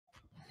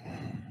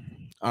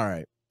All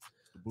right.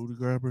 The booty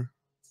grabber.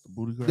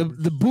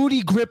 The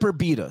booty gripper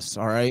beat us.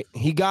 All right.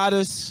 He got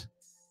us.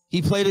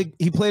 He played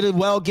a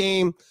well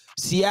game.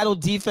 Seattle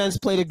defense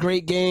played a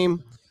great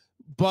game.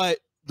 But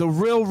the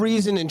real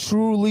reason and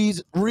true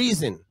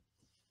reason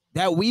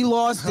that we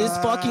lost this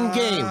fucking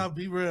game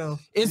be real.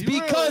 is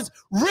because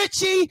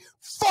Richie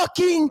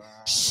fucking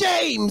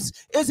Shames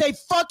is a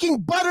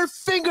fucking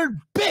butterfingered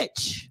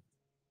bitch.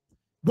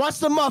 Wants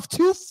to muff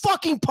 2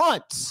 fucking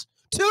punts.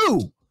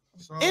 2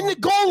 in the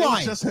goal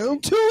line. Just him?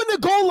 2 in the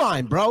goal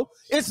line, bro.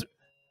 It's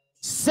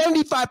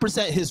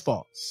 75% his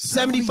fault.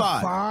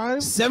 75.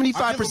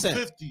 75%.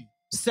 50.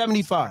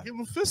 75. I give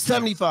him 50.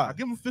 75. I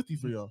give him 50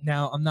 for y'all.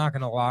 Now, I'm not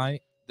going to lie.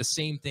 The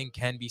same thing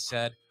can be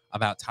said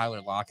about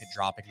Tyler Lockett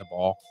dropping the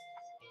ball,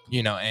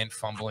 and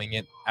fumbling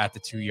it at the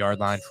 2-yard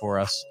line for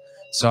us.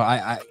 So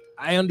I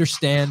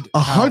understand.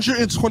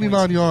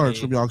 129 yards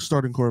from y'all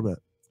starting quarterback.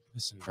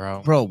 Listen,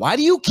 bro. Bro, why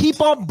do you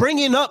keep on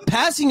bringing up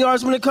passing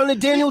yards when it comes to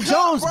Daniel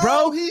Jones,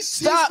 bro?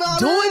 Stop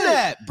doing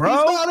that, bro.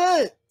 He's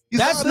not it.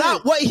 That's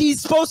not what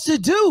he's supposed to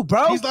do,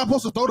 bro. He's not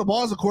supposed to throw the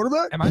ball as a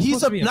quarterback? He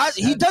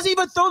doesn't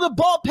even throw the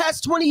ball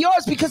past 20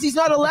 yards because he's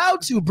not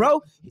allowed to,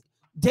 bro.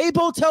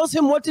 Dabo tells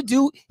him what to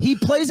do. He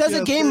plays as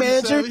a game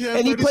manager,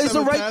 and he plays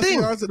the right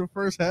thing. Yards in the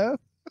first half.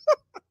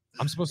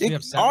 I'm supposed to be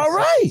upset. All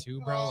right.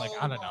 Too, bro. Like,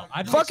 I don't know.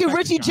 Fucking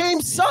Richie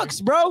James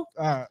sucks, bro.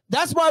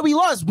 That's why we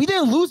lost. We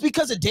didn't lose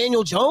because of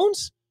Daniel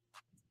Jones.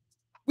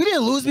 We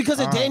didn't lose because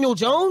of Daniel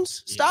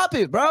Jones. Stop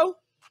it, bro.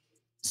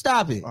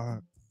 Stop it.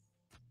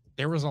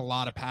 There was a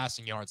lot of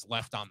passing yards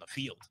left on the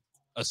field,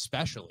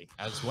 especially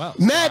as well.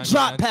 Mad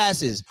drop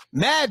passes.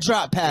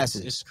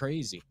 It's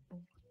crazy.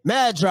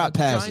 Mad drop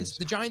passes.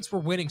 The Giants were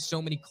winning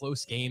so many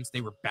close games.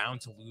 They were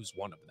bound to lose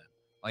one of them.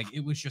 Like,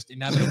 it was just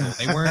inevitable.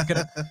 They weren't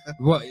gonna.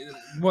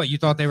 What you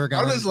thought they were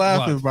going? I'm just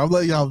laughing, bro. I'm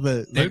letting y'all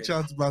bet. Let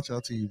y'all about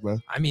y'all team, bro.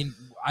 I mean,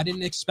 I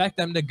didn't expect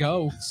them to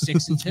go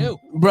 6-2,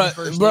 bro.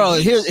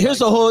 Here's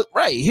the whole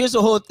Here's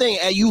the whole thing,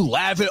 and you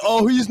laughing.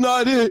 Oh, he's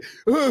not it.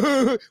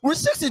 We're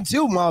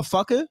 6-2,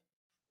 motherfucker.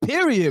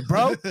 Period,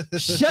 bro.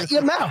 Shut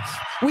your mouth.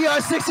 We are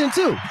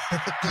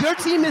 6-2. Your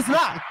team is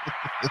not.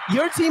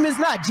 Your team is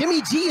not.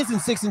 Jimmy G isn't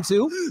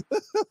 6-2.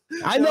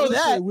 I know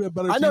that.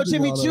 I know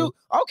Jimmy G.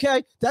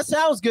 Okay, that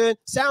sounds good.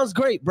 Sounds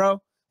great,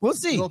 bro. We'll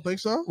see. You don't think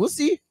so? We'll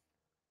see.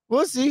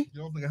 We'll see. You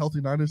don't think a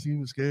healthy Niners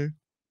team is scared?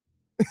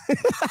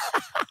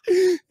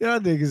 Y'all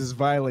niggas is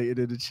violated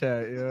in the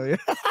chat.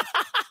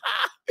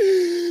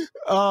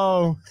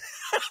 Oh,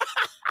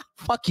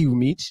 fuck you,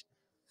 Meech.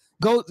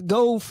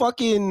 Go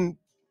fucking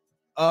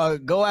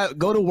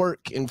go to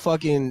work and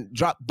fucking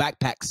drop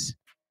backpacks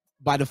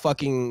by the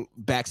fucking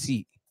back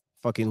seat,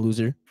 fucking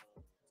loser.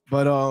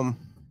 But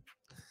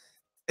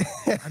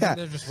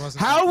there just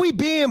wasn't. How are we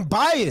being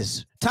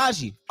biased,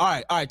 Taji?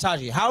 All right,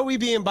 Taji. How are we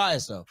being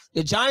biased though?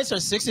 The Giants are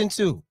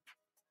 6-2.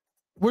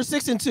 We're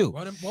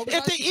 6-2.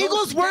 If the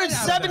Eagles weren't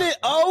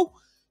 7-0,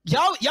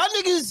 y'all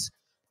niggas,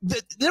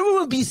 there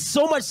would be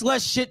so much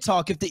less shit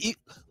talk if the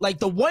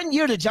 1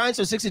 year the Giants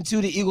are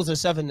 6-2, the Eagles are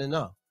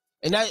 7-0.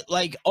 And that,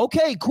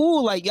 okay,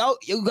 cool.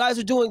 You guys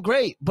are doing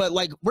great, but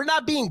we're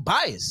not being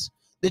biased.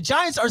 The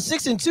Giants are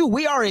 6-2.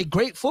 We are a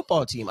great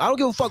football team. I don't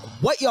give a fuck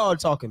what y'all are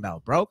talking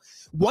about, bro.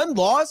 One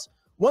loss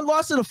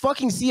to the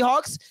fucking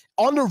Seahawks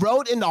on the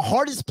road in the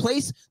hardest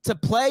place to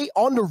play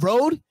on the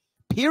road,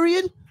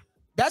 period.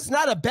 That's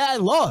not a bad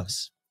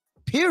loss,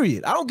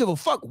 period. I don't give a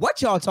fuck what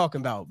y'all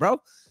talking about,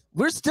 bro.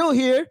 We're still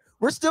here.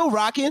 We're still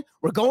rocking.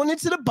 We're going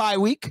into the bye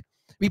week.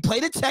 We play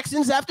the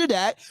Texans after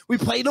that. We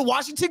play the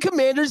Washington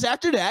Commanders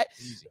after that.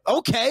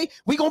 Okay,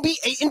 we're gonna be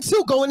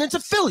 8-2 going into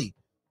Philly.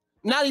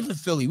 Not even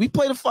Philly. We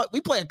play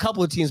a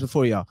couple of teams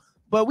before y'all,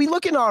 but we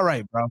looking all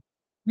right, bro.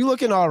 We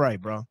looking all right,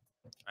 bro.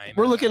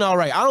 We're looking all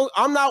right.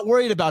 I'm not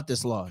worried about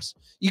this loss.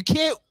 You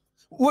can't.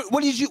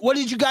 What did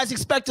you guys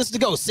expect us to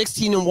go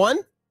 16-1?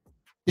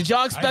 Did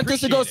y'all expect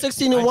us to go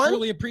 16-1? I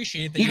really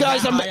appreciate that. You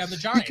guys are high on the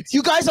Giants.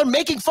 You guys are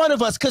making fun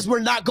of us because we're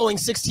not going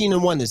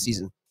 16-1 this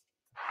season.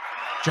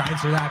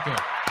 Giants are that good.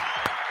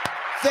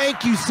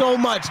 Thank you so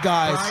much,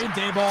 guys. Brian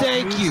Daboll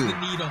Thank you. The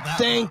needle that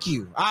Thank much.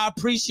 you. I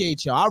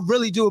appreciate y'all. I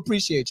really do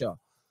appreciate y'all.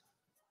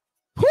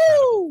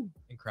 Woo!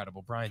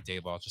 Incredible. Brian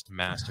Daboll, just a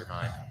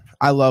mastermind.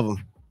 I love him.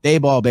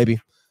 Daboll,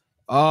 baby.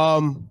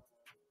 All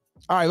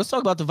right, let's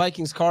talk about the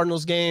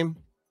Vikings-Cardinals game.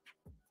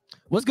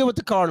 What's good with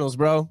the Cardinals,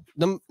 bro?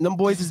 Them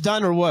boys is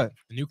done or what?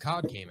 The new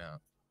COD came out.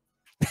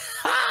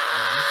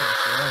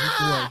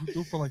 He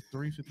threw for like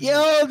 350.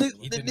 Yo,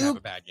 he didn't have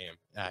a bad game,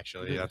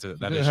 actually. That is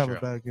didn't have true. a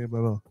bad game at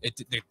all.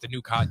 The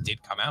new COD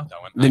did come out,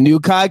 though. The new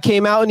COD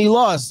came out and he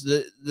lost.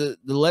 The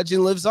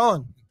legend lives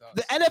on.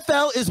 The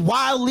NFL is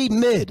wildly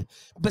mid.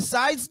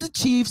 Besides the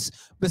Chiefs,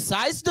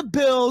 besides the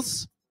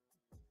Bills,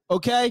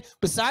 okay?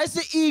 Besides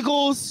the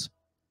Eagles.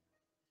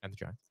 And the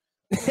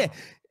Giants.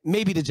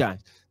 Maybe the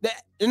Giants.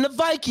 And the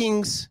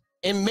Vikings,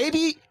 and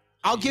maybe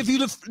I'll give you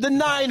the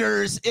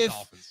Niners if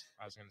Dolphins.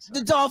 I was gonna say.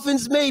 The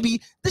Dolphins,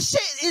 maybe. The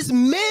shit is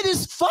mid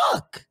as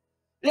fuck.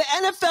 The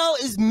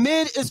NFL is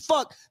mid as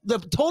fuck. The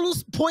total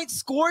points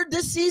scored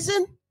this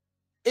season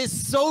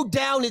is so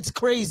down, it's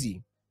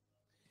crazy.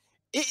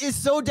 It is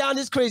so down.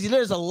 It's crazy.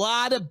 There's a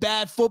lot of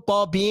bad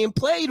football being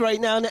played right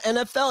now in the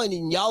NFL,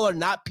 and y'all are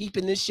not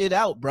peeping this shit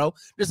out, bro.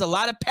 There's a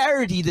lot of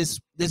parity this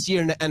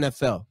year in the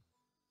NFL.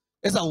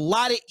 There's a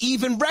lot of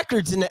even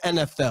records in the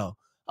NFL.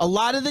 A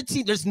lot of the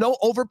teams, there's no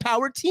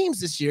overpowered teams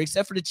this year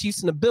except for the Chiefs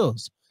and the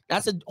Bills.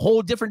 That's a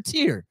whole different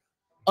tier.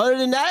 Other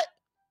than that,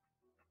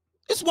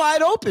 it's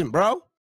wide open, bro.